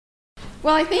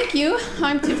Well, I thank you.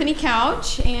 I'm Tiffany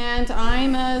Couch, and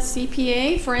I'm a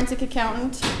CPA, forensic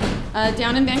accountant,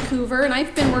 down in Vancouver, and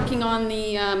I've been working on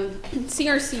the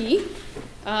CRC,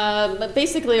 but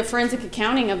basically a forensic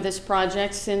accounting of this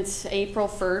project since April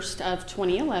 1st of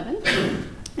 2011,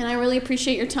 and I really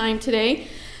appreciate your time today.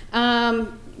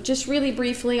 Just really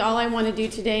briefly, all I want to do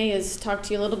today is talk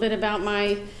to you a little bit about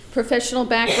my professional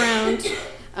background,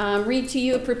 read to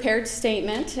you a prepared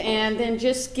statement, and then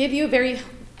just give you a very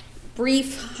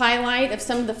brief highlight of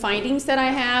some of the findings that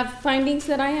I have.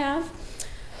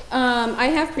 I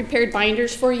have prepared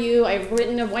binders for you. I've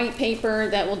written a white paper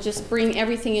that will just bring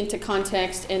everything into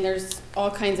context, and there's all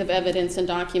kinds of evidence and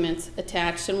documents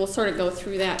attached, and we'll sort of go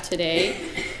through that today.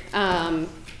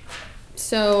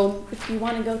 So if you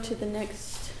want to go to the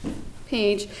next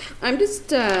page, I'm just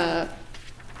going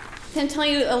to tell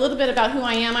you a little bit about who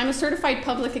I am. I'm a certified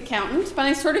public accountant, but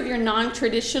I'm sort of your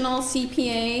non-traditional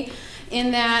CPA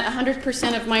in that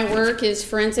 100% of my work is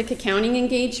forensic accounting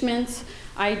engagements.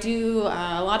 I do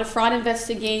a lot of fraud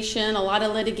investigation, a lot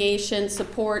of litigation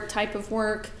support type of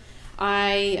work.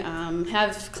 I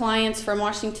have clients from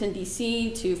Washington,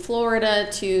 D.C. to Florida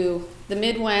to the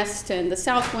Midwest and the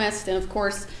Southwest, and of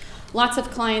course, lots of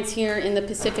clients here in the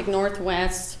Pacific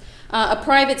Northwest. A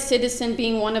private citizen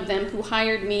being one of them who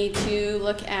hired me to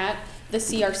look at the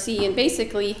CRC, and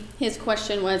basically his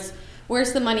question was,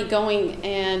 where's the money going,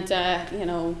 and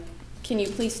can you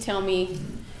please tell me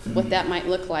what that might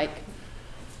look like?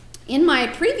 In my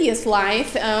previous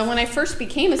life, when I first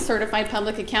became a certified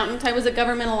public accountant, I was a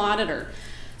governmental auditor.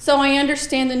 So I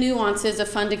understand the nuances of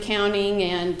fund accounting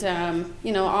and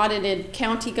audited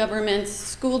county governments,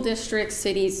 school districts,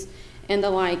 cities, and the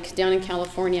like down in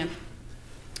California.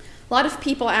 A lot of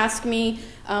people ask me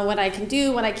what I can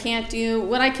do, what I can't do.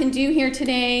 What I can do here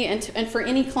today and for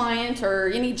any client or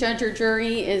any judge or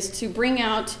jury is to bring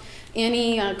out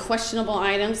any questionable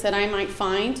items that I might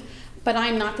find. But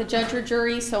I'm not the judge or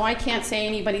jury, so I can't say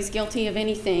anybody's guilty of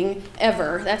anything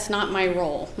ever. That's not my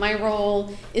role. My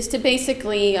role is to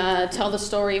basically tell the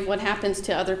story of what happens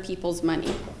to other people's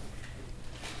money.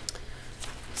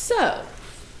 So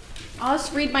I'll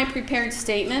just read my prepared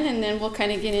statement, and then we'll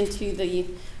kind of get into the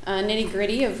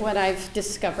nitty-gritty of what I've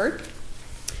discovered.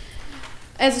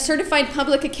 As a certified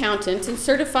public accountant and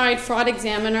certified fraud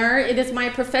examiner, it is my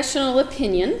professional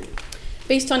opinion,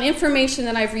 based on information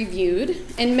that I've reviewed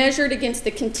and measured against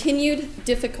the continued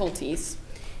difficulties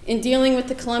in dealing with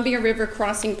the Columbia River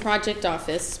Crossing Project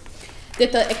Office,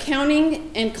 that the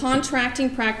accounting and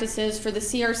contracting practices for the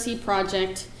CRC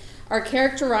project are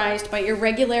characterized by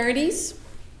irregularities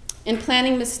and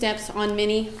planning missteps on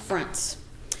many fronts.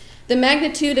 The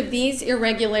magnitude of these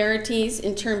irregularities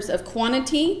in terms of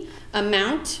quantity,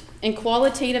 amount, and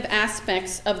qualitative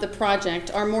aspects of the project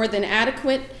are more than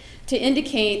adequate to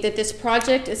indicate that this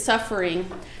project is suffering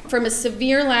from a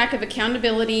severe lack of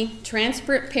accountability,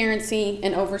 transparency,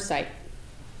 and oversight.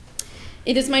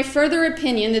 It is my further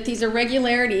opinion that these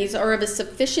irregularities are of a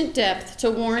sufficient depth to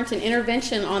warrant an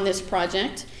intervention on this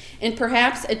project, and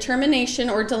perhaps a termination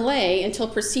or delay until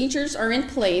procedures are in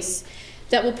place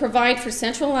that will provide for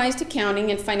centralized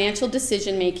accounting and financial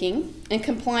decision-making and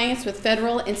compliance with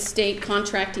federal and state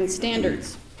contracting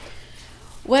standards.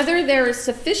 Whether there is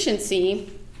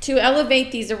sufficiency to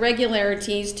elevate these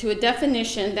irregularities to a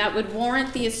definition that would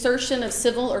warrant the assertion of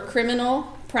civil or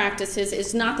criminal practices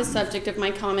is not the subject of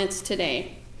my comments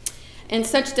today, and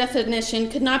such definition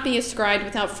could not be ascribed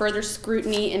without further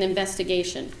scrutiny and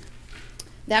investigation.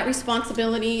 That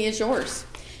responsibility is yours.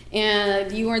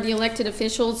 And you are the elected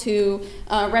officials who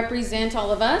represent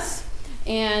all of us.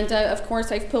 And of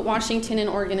course, I've put Washington and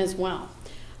Oregon as well.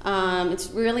 It's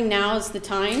really now is the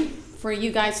time for you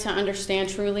guys to understand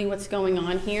truly what's going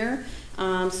on here,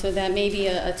 so that maybe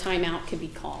a timeout could be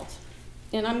called.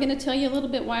 And I'm going to tell you a little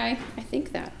bit why I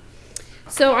think that.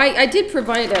 So I did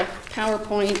provide a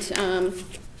PowerPoint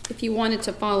if you wanted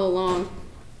to follow along.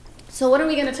 So what are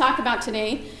we going to talk about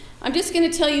today? I'm just going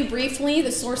to tell you briefly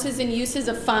the sources and uses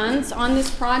of funds on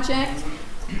this project.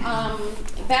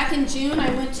 Back in June, I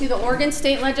went to the Oregon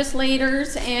state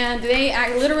legislators, and they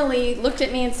literally looked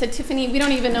at me and said, Tiffany, we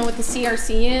don't even know what the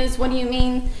CRC is. What do you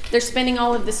mean they're spending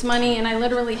all of this money? And I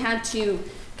literally had to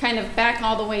kind of back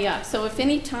all the way up. So if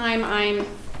any time I'm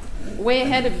way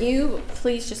ahead of you,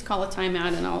 please just call a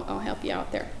timeout and I'll help you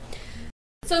out there.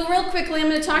 So real quickly, I'm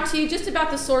going to talk to you just about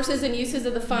the sources and uses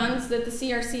of the funds that the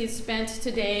CRC has spent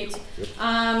to date.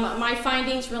 My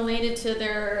findings related to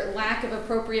their lack of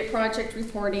appropriate project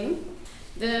reporting,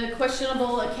 the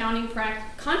questionable accounting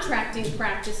contracting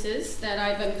practices that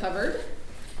I've uncovered,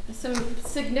 some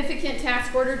significant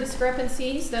task order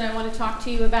discrepancies that I want to talk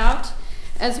to you about,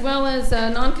 as well as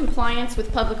non-compliance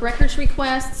with public records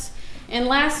requests. And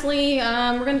lastly,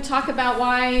 we're going to talk about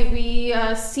why we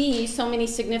see so many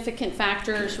significant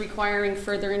factors requiring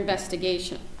further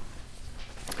investigation.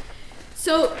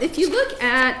 So if you look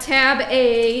at tab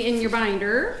A in your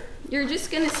binder, you're just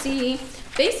going to see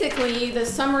basically the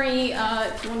summary,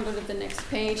 if you want to go to the next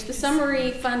page, the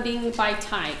summary funding by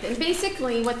type. And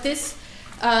basically what this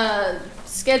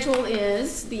schedule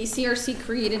is, the CRC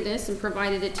created this and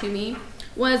provided it to me,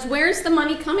 was where's the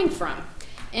money coming from?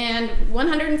 And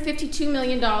 $152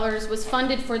 million was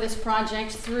funded for this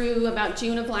project through about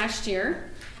June of last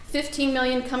year. $15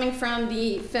 million coming from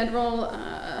the Federal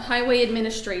Highway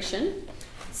Administration,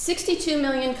 $62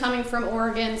 million coming from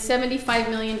Oregon, $75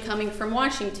 million coming from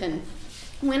Washington.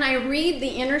 When I read the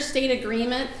interstate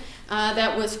agreement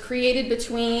that was created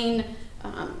between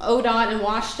ODOT and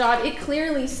WashDOT, it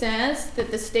clearly says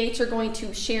that the states are going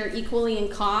to share equally in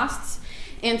costs.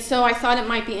 And so I thought it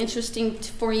might be interesting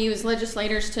for you as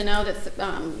legislators to know that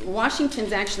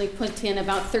Washington's actually put in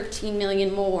about $13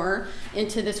 million more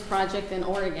into this project than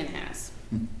Oregon has.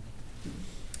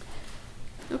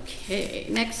 Okay,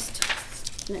 next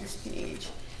page.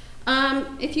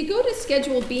 If you go to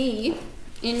Schedule B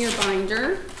in your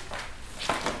binder,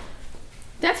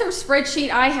 that's a spreadsheet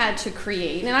I had to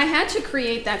create. And I had to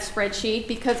create that spreadsheet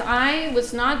because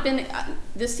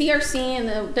the CRC and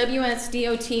the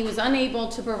WSDOT was unable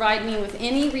to provide me with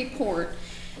any report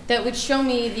that would show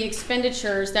me the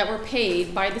expenditures that were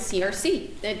paid by the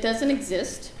CRC. That doesn't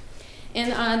exist.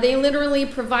 And they literally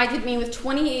provided me with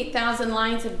 28,000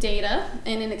 lines of data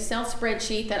in an Excel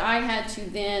spreadsheet that I had to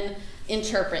then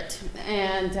interpret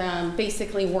and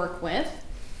basically work with.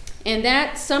 And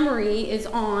that summary is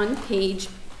on page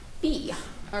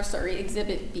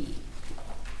Exhibit B.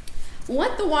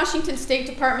 What the Washington State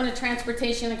Department of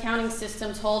Transportation Accounting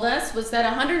System told us was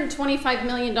that $125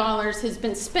 million has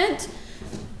been spent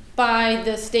by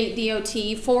the state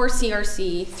DOT for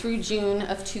CRC through June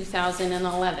of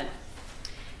 2011.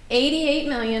 $88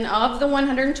 million of the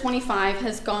 125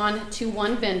 has gone to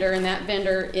one vendor, and that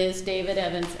vendor is David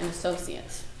Evans and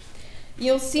Associates.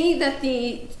 You'll see that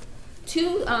the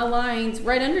two lines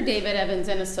right under David Evans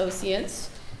and Associates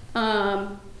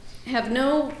have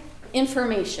no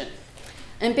information.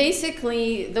 And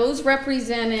basically, those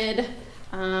represented,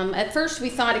 at first we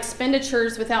thought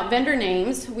expenditures without vendor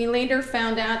names. We later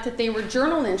found out that they were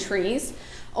journal entries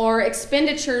or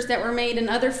expenditures that were made in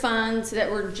other funds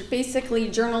that were basically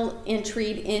journal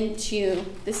entered into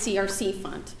the CRC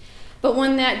fund. But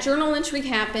when that journal entry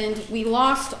happened, we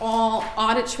lost all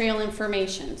audit trail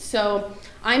information. So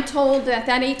I'm told that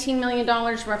 $18 million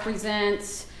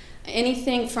represents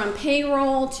anything from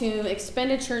payroll to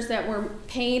expenditures that were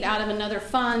paid out of another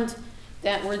fund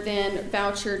that were then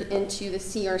vouchered into the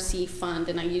CRC fund,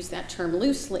 and I use that term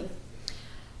loosely.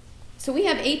 So we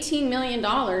have $18 million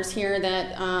here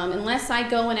that unless I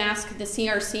go and ask the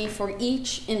CRC for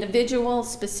each individual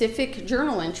specific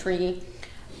journal entry,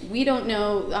 we don't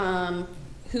know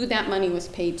who that money was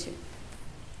paid to.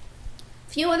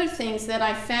 A few other things that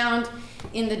I found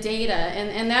in the data,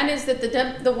 and that is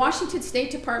that the Washington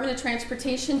State Department of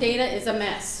Transportation data is a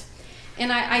mess.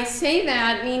 And I say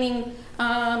that meaning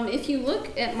if you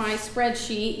look at my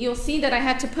spreadsheet, you'll see that I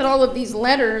had to put all of these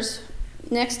letters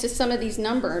next to some of these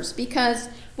numbers because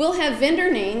we'll have vendor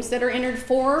names that are entered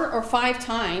 4 or 5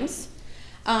 times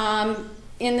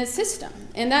in the system.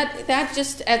 And that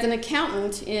just, as an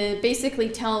accountant, it basically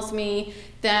tells me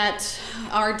that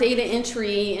our data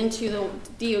entry into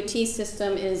the DOT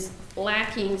system is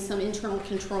lacking some internal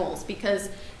controls because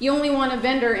you only want a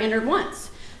vendor entered once.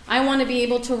 I want to be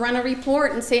able to run a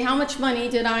report and say how much money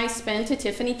did I spend to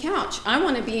Tiffany Couch. I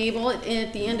want to be able at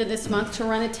the end of this month to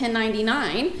run a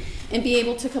 1099 and be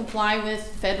able to comply with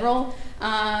federal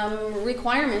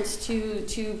requirements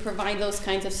to provide those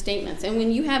kinds of statements. And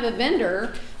when you have a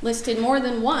vendor listed more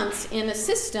than once in a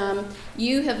system,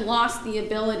 you have lost the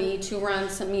ability to run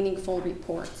some meaningful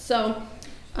reports. So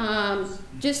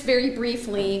just very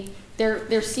briefly,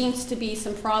 there seems to be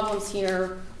some problems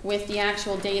here with the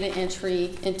actual data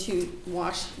entry into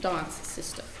WashDOT's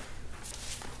system.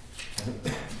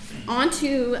 On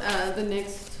to the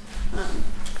next.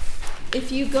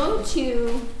 If you go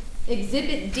to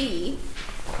Exhibit D,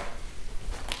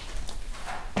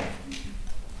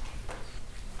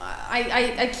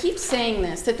 I keep saying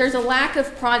this, that there's a lack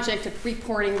of project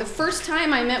reporting. The first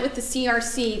time I met with the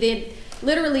CRC, they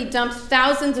literally dumped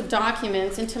thousands of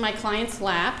documents into my client's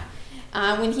lap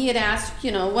when he had asked,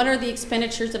 what are the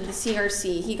expenditures of the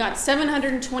CRC? He got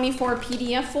 724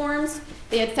 PDF forms.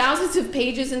 They had thousands of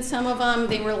pages in some of them.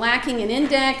 They were lacking an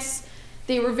index.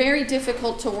 They were very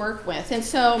difficult to work with. And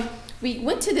so we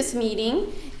went to this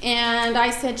meeting, and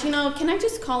I said, you know, can I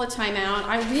just call a timeout?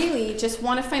 I really just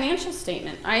want a financial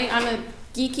statement. I'm a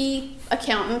geeky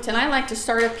accountant, and I like to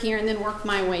start up here and then work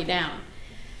my way down.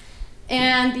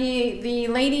 And the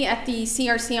lady at the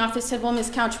CRC office said, well, Ms.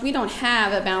 Couch, we don't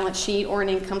have a balance sheet or an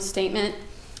income statement.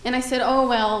 And I said, oh,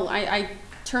 well, I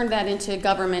turned that into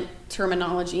government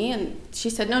terminology. And she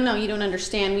said, no, you don't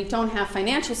understand. We don't have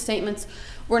financial statements.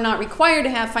 We're not required to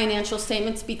have financial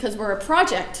statements because we're a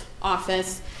project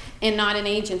office and not an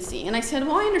agency. And I said,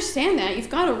 well, I understand that. You've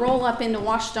got to roll up into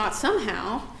WashDOT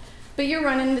somehow. But you're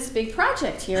running this big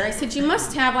project here. I said, you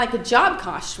must have like a job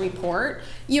cost report.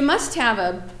 You must have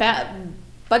a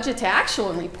budget to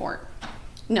actual report.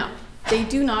 No, they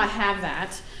do not have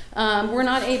that. We're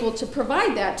not able to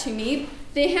provide that to me.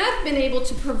 They have been able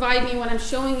to provide me what I'm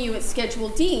showing you at Schedule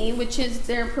D, which is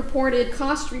their purported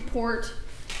cost report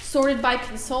sorted by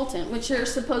consultant, which are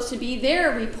supposed to be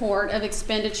their report of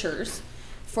expenditures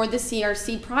for the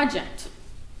CRC project.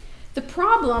 The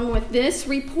problem with this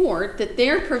report that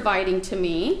they're providing to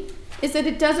me is that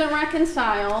it doesn't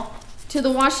reconcile to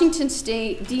the Washington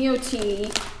State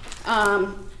DOT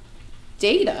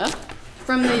data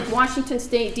from the Washington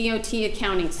State DOT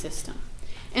accounting system.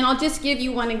 And I'll just give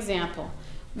you one example.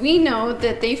 We know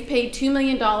that they've paid $2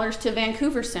 million to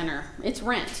Vancouver Center. It's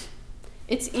rent.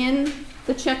 It's in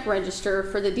the check register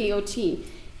for the DOT.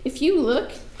 If you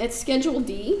look at Schedule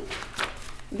D,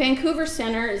 Vancouver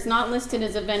Center is not listed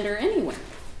as a vendor anywhere.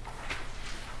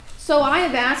 So I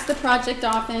have asked the project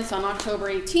office on October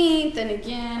 18th and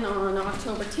again on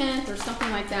October 10th or something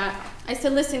like that. I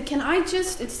said, listen, can I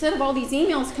just, instead of all these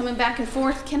emails coming back and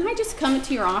forth, can I just come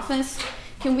into your office?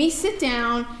 Can we sit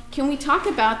down? Can we talk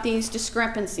about these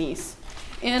discrepancies?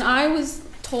 And I was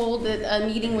told that a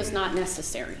meeting was not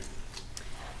necessary.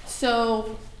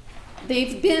 So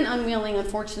they've been unwilling,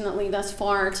 unfortunately, thus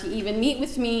far to even meet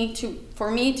with me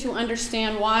for me to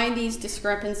understand why these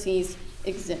discrepancies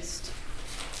exist.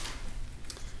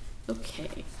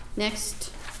 Okay, next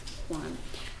one.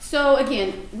 So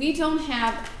again, we don't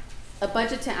have a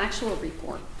budget to actual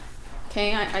report.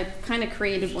 Okay, I kind of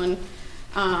created one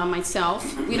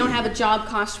myself. We don't have a job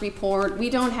cost report. We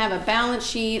don't have a balance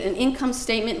sheet, an income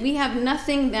statement. We have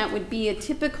nothing that would be a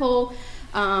typical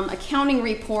accounting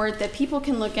report that people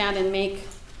can look at and make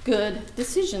good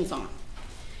decisions on.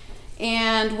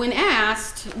 And when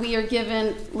asked, we are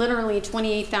given literally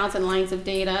 28,000 lines of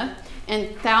data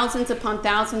and thousands upon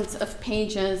thousands of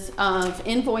pages of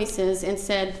invoices and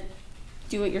said,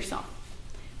 do it yourself,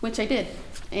 which I did.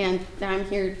 And I'm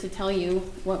here to tell you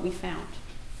what we found.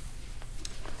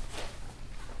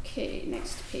 Okay,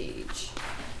 next page.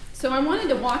 So I wanted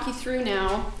to walk you through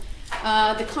now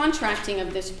the contracting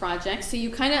of this project so you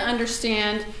kind of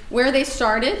understand where they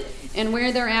started and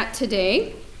where they're at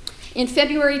today. In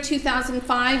February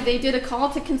 2005, they did a call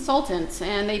to consultants,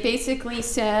 and they basically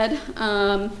said,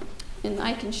 and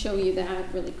I can show you that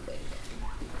really quick.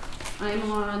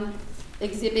 I'm on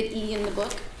Exhibit E in the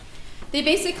book. They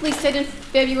basically said in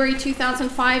February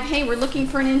 2005, hey, we're looking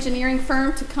for an engineering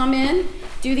firm to come in,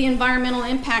 do the environmental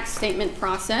impact statement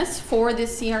process for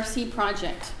this CRC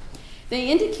project. They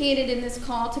indicated in this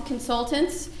call to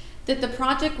consultants that the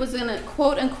project was going to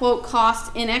quote-unquote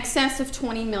cost in excess of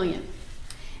 $20 million,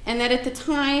 and that at the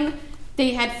time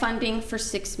they had funding for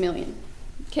 $6 million.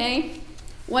 Okay?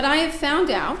 What I have found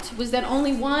out was that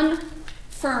only one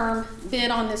firm bid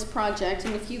on this project,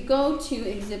 and if you go to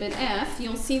Exhibit F,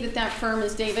 you'll see that that firm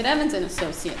is David Evans &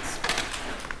 Associates.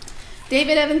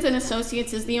 David Evans &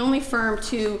 Associates is the only firm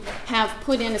to have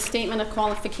put in a statement of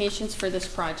qualifications for this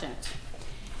project.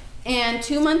 And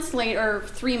 2 months later, or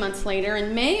 3 months later,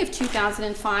 in May of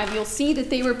 2005, you'll see that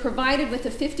they were provided with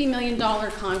a $50 million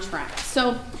contract.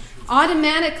 So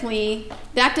automatically,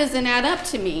 that doesn't add up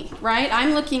to me, right?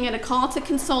 I'm looking at a call to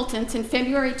consultants in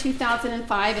February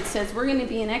 2005. It says we're going to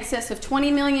be in excess of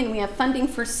 $20 million. We have funding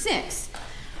for $6 million.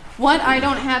 What I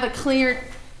don't have a clear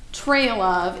trail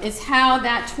of is how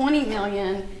that $20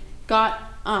 million got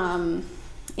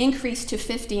increased to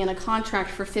 50 and a contract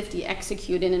for 50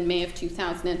 executed in May of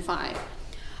 2005.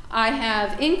 I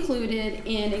have included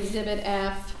in Exhibit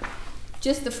F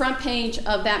just the front page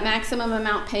of that maximum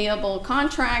amount payable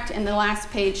contract and the last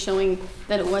page showing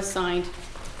that it was signed.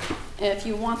 If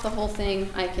you want the whole thing,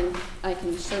 I can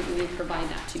certainly provide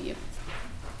that to you.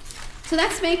 So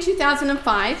that's May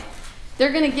 2005.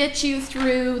 They're going to get you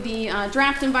through the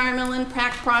draft environmental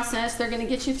impact process. They're going to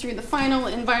get you through the final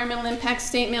environmental impact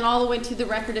statement all the way to the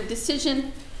record of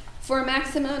decision for a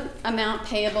maximum amount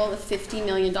payable of $50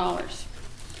 million.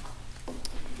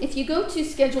 If you go to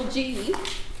Schedule G,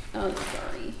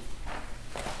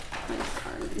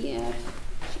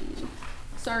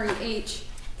 H.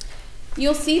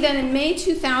 you'll see that in May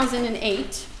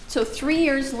 2008, so 3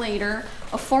 years later,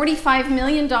 a $45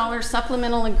 million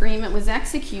supplemental agreement was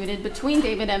executed between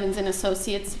David Evans and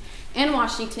Associates and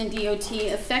Washington DOT,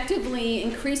 effectively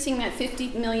increasing that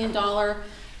 $50 million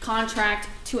contract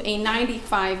to a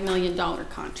 $95 million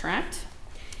contract.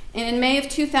 And in May of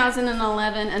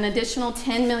 2011, an additional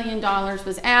 $10 million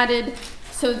was added,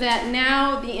 so that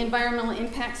now the environmental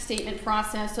impact statement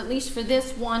process, at least for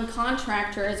this one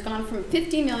contractor, has gone from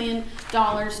 $50 million to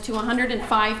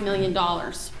 $105 million.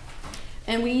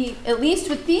 And we, at least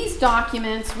with these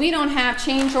documents, we don't have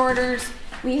change orders.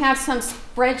 We have some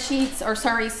spreadsheets, or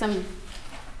some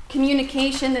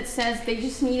communication that says they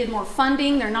just needed more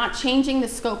funding. They're not changing the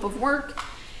scope of work.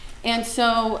 And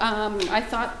so I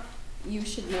thought you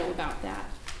should know about that.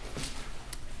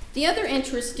 The other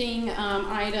interesting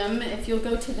item, if you'll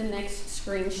go to the next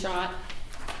screenshot,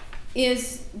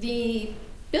 is the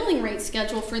billing rate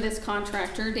schedule for this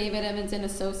contractor, David Evans and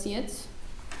Associates.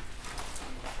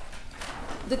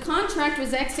 The contract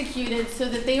was executed so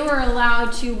that they were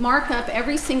allowed to mark up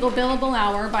every single billable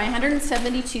hour by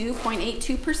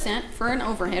 172.82% for an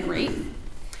overhead rate.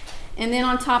 And then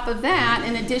on top of that,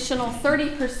 an additional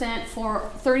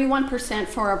 31%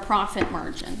 for a profit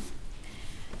margin.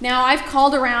 Now, I've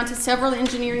called around to several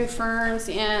engineering firms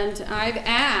and I've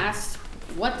asked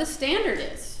what the standard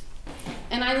is.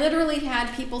 And I literally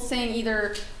had people saying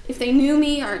either if they knew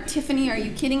me, or Tiffany, are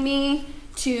you kidding me?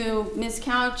 To Ms.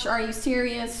 Couch, are you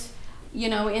serious? You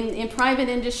know, in private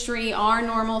industry, our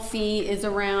normal fee is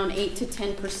around 8 to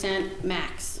 10%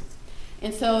 max.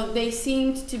 And so they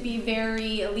seemed to be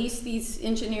very, at least these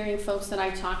engineering folks that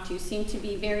I talked to, seemed to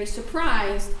be very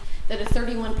surprised that a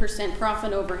 31%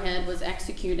 profit overhead was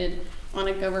executed on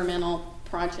a governmental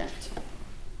project.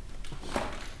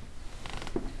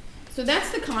 So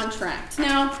that's the contract.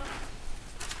 Now,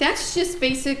 that's just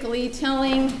basically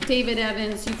telling David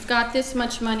Evans, you've got this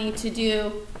much money to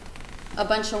do a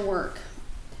bunch of work.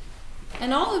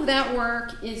 And all of that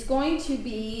work is going to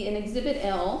be in Exhibit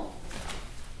L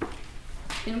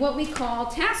in what we call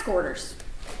task orders.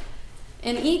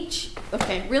 And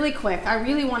okay, really quick, I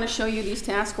really want to show you these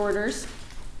task orders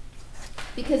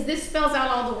because this spells out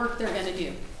all the work they're going to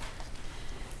do.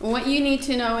 And what you need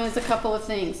to know is a couple of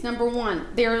things. Number one,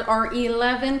 there are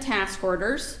 11 task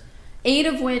orders, 8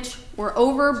 of which were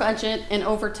over budget and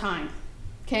over time,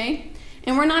 okay?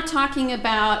 And we're not talking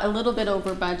about a little bit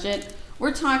over budget.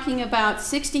 We're talking about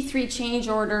 63 change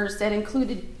orders that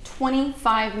included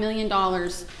 $25 million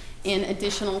in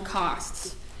additional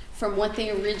costs from what they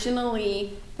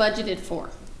originally budgeted for.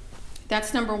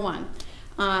 That's number one.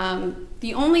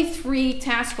 The only 3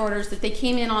 task orders that they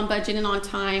came in on budget and on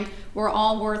time were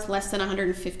all worth less than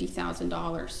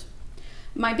 $150,000.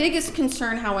 My biggest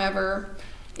concern, however,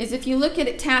 is if you look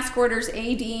at task orders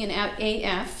AD and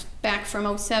AF back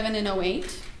from 07 and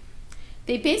 08,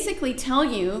 they basically tell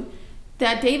you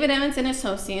that David Evans and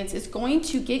Associates is going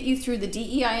to get you through the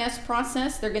DEIS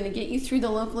process. They're going to get you through the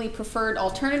locally preferred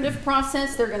alternative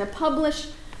process. They're going to publish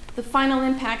the final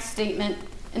impact statement,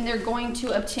 and they're going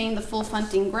to obtain the full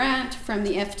funding grant from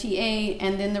the FTA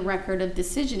and then the record of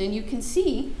decision. And you can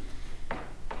see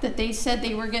that they said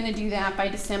they were going to do that by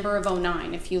December of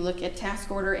 09 if you look at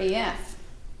task order AF.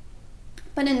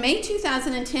 But in May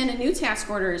 2010, a new task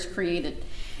order is created,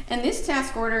 and this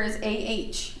task order is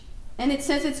AH. And it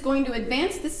says it's going to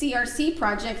advance the CRC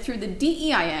project through the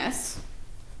DEIS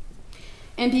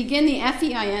and begin the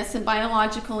FEIS and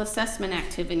biological assessment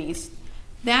activities.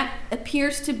 That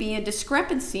appears to be a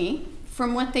discrepancy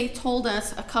from what they told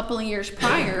us a couple of years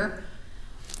prior,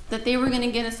 that they were going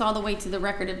to get us all the way to the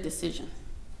record of decision.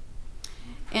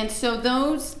 And so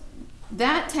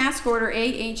that task order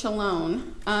AH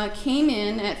alone came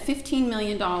in at $15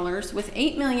 million with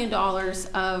 $8 million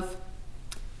of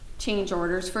change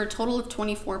orders for a total of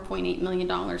 $24.8 million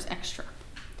extra.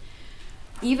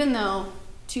 Even though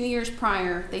 2 years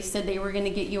prior, they said they were going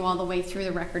to get you all the way through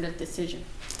the record of decision.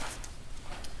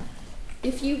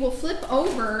 If you will flip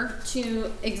over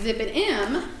to Exhibit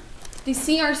M, the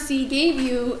CRC gave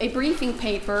you a briefing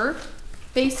paper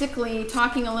basically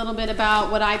talking a little bit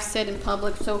about what I've said in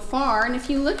public so far. And if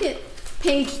you look at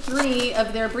page 3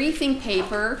 of their briefing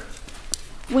paper,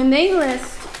 when they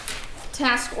list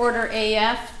task order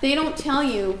AF, they don't tell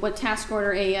you what task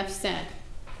order AF said.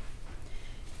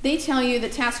 They tell you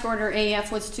that task order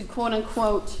AF was to quote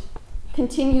unquote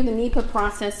continue the NEPA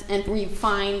process and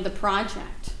refine the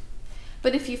project.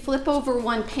 But if you flip over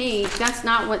one page, that's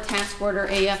not what task order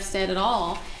AF said at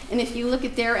all. And if you look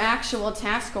at their actual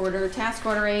task order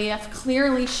AF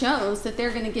clearly shows that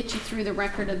they're going to get you through the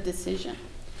record of decision.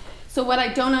 So what I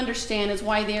don't understand is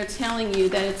why they're telling you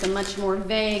that it's a much more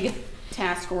vague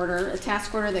task order, a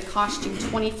task order that cost you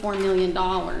 $24 million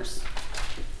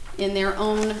in their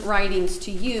own writings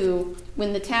to you,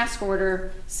 when the task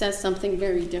order says something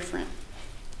very different.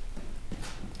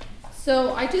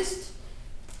 So I just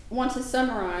want to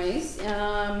summarize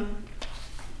that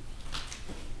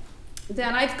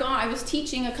I was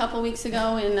teaching a couple weeks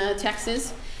ago in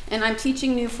Texas, and I'm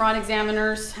teaching new fraud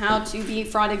examiners how to be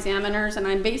fraud examiners, and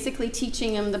I'm basically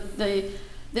teaching them the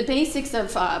basics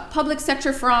of public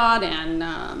sector fraud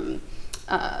and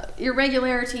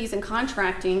irregularities in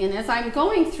contracting. And as I'm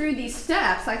going through these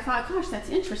steps, I thought, gosh, that's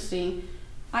interesting.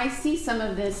 I see some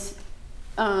of this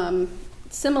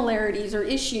similarities or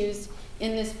issues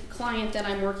in this client that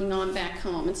I'm working on back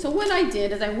home. And so what I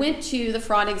did is I went to the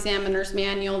Fraud Examiner's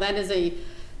Manual. That is a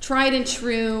tried and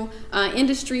true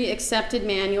industry accepted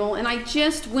manual, and I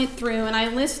just went through and I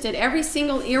listed every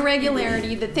single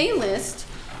irregularity that they list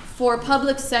for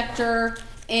public sector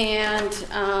and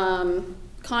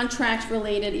contract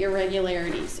related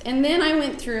irregularities. And then I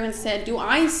went through and said, do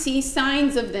I see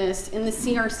signs of this in the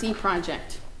CRC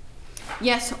project?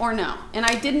 Yes or no? And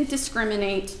I didn't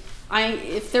discriminate.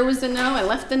 If there was a no, I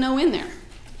left the no in there.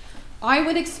 I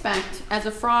would expect, as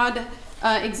a fraud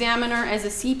examiner, as a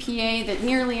CPA, that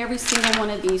nearly every single one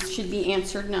of these should be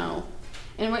answered no.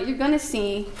 And what you're going to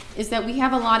see is that we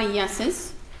have a lot of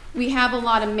yeses, we have a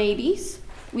lot of maybes,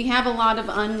 we have a lot of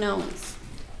unknowns.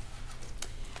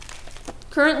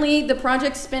 Currently, the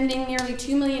project's spending nearly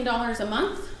 $2 million a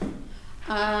month,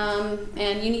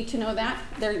 and you need to know that.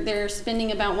 They're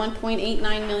spending about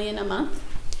 $1.89 million a month.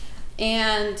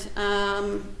 And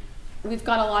we've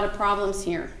got a lot of problems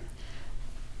here.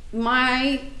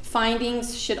 My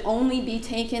findings should only be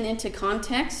taken into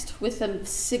context with the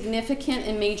significant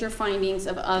and major findings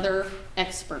of other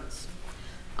experts.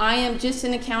 I am just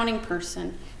an accounting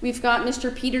person. We've got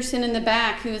Mr. Peterson in the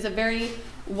back, who is a very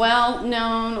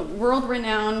well-known,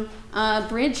 world-renowned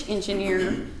bridge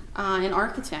engineer and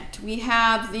architect. We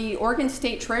have the Oregon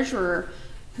State Treasurer,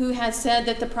 who has said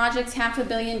that the project's $500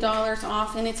 million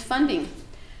off in its funding.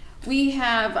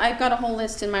 I've got a whole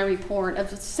list in my report of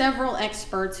several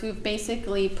experts who've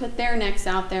basically put their necks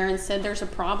out there and said there's a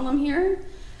problem here,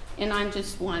 and I'm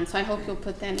just one. So I hope you'll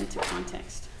put that into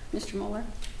context. Mr. Mueller?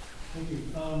 Thank you.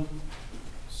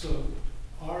 So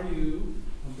are you,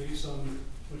 based on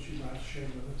what you last shared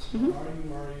with us,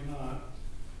 Mm-hmm. are you not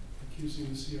accusing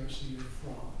the CRC of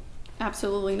fraud?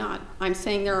 Absolutely not. I'm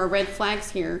saying there are red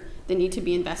flags here that need to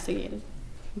be investigated.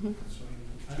 Mm-hmm.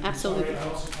 I'm Absolutely. Sorry, I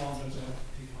also apologize. I have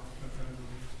to take off.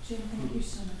 But Jim, thank you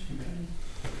so much for coming.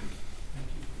 thank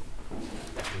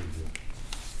you.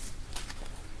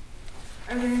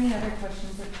 Are there any other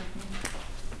questions of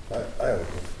Tiffany? I have a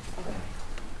question.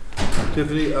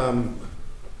 Tiffany,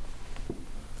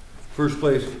 first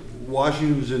place,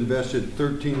 Washington's invested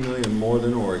 $13 million more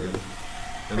than Oregon,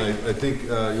 and I think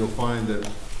you'll find that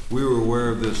we were aware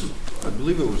of this. I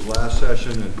believe it was last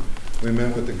session, and we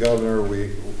met with the governor.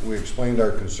 We explained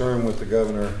our concern with the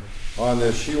governor on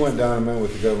this. She went down and met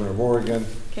with the governor of Oregon,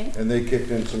 Okay. and they kicked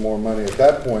in some more money. At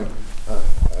that point,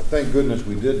 thank goodness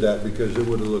we did that, because it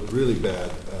would have looked really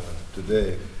bad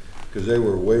today, because they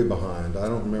were way behind. I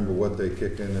don't remember what they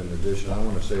kicked in addition. I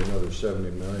want to say another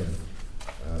 $70 million.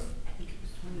 I think it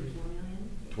was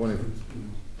 24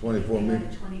 million. 24 They million.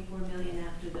 had 24 million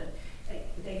after the,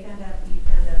 you found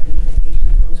out that you had paid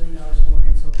 $24 million more,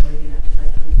 and so Oregon had to buy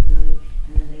 24 million,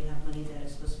 and then they have money that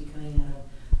is supposed to be coming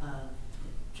out of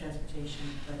transportation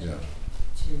budget Yeah.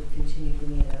 to continue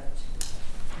bringing it up to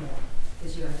more.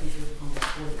 Because you already did almost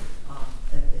 40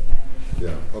 that they had.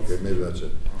 Yeah, okay, maybe that's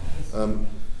it.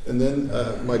 And then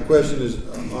my question is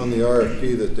on the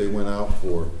RFP that they went out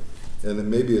for, and then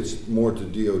maybe it's more to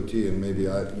DOT, and maybe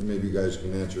you guys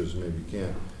can answer this, maybe you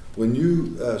can't. When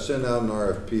you send out an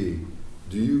RFP,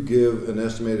 do you give an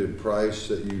estimated price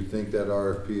that you think that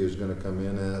RFP is going to come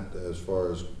in at as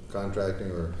far as contracting,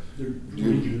 or There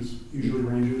ranges, usually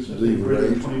ranges. I Leave think greater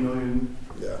than range. 20 million.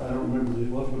 yeah? I don't remember.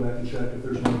 We'll have to go back and check if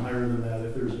there's one higher than that.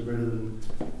 If there's a greater than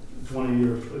 20,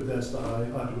 or if that's the high,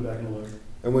 I'll have to go back and look.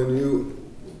 And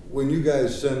when you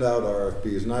guys send out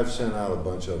RFPs, and I've sent out a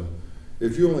bunch of them,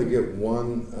 if you only get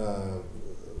one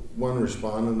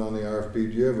respondent on the RFP, do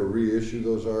you ever reissue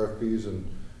those RFPs and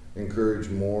encourage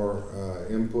more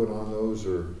input on those,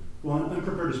 or? Well, I'm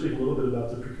prepared to speak a little bit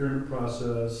about the procurement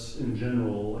process in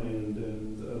general,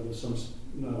 and with some,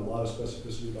 not a lot of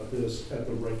specificity about this at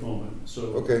the right moment. So,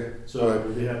 Okay. so all right.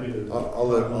 I'd be happy to I'll talk a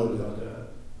little let- bit about that.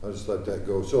 I'll just let that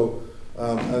go. So,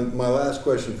 and my last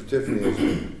question for Tiffany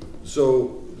is,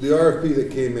 so the RFP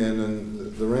that came in,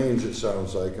 and the range it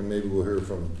sounds like, and maybe we'll hear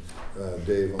from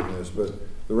Dave on this, but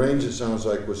the range it sounds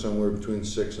like was somewhere between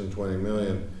 6 and 20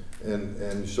 million.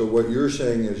 And so what you're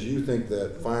saying is you think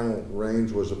that final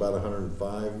range was about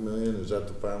 105 million? Is that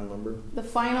the final number? The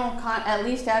final, at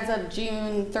least as of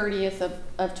June 30th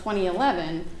of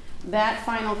 2011, that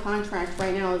final contract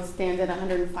right now stands at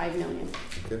 105 million.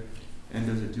 Okay. And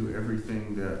does it do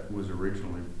everything that was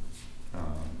originally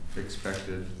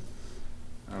expected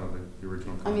out of the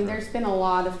original contract? I mean, there's been a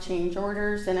lot of change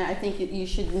orders, and I think you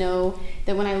should know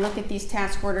that when I look at these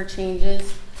task order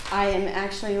changes, I am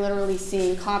actually literally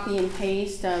seeing copy and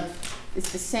paste of,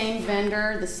 it's the same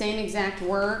vendor, the same exact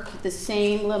work, the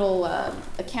same little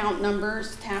account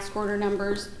numbers, task order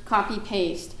numbers, copy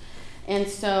paste. And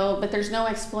so, but there's no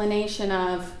explanation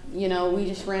of, you know, we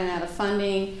just ran out of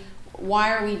funding.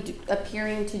 Why are we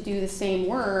appearing to do the same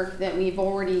work that we've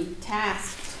already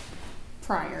tasked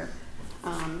prior?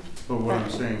 But what I'm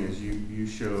saying is you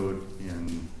showed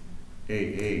in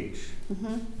AH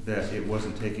that it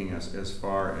wasn't taking us as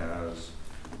far as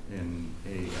in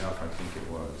AF, I think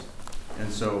it was.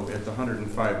 And so at the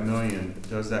 105 million,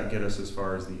 does that get us as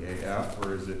far as the AF,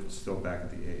 or is it still back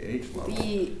at the AH level?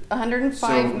 The 105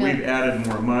 So million. we've added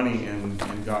more money and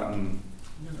gotten,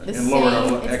 The and lowered our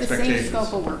same, it's the same expectations.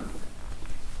 scope of work.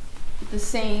 The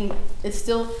same, it's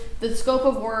still, the scope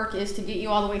of work is to get you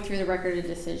all the way through the record of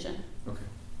decision. Okay.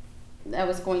 That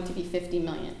was going to be 50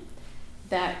 million.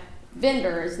 That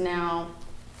vendor is now,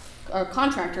 or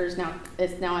contractor is now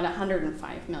at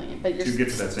 105 million, but you're. To get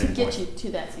to that same To get point. you to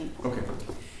that same point.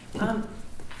 Okay.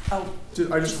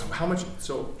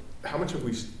 How much have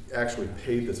we actually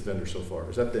paid this vendor so far?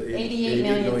 Is that the 88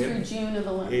 million through June of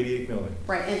 11. 88 million.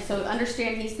 Right, and so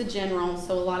understand he's the general,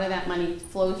 so a lot of that money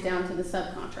flows down to the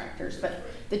subcontractors, but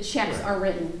the checks Right. are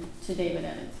written to David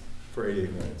Evans. For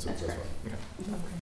 88 million, so That's that's correct. fine. Okay.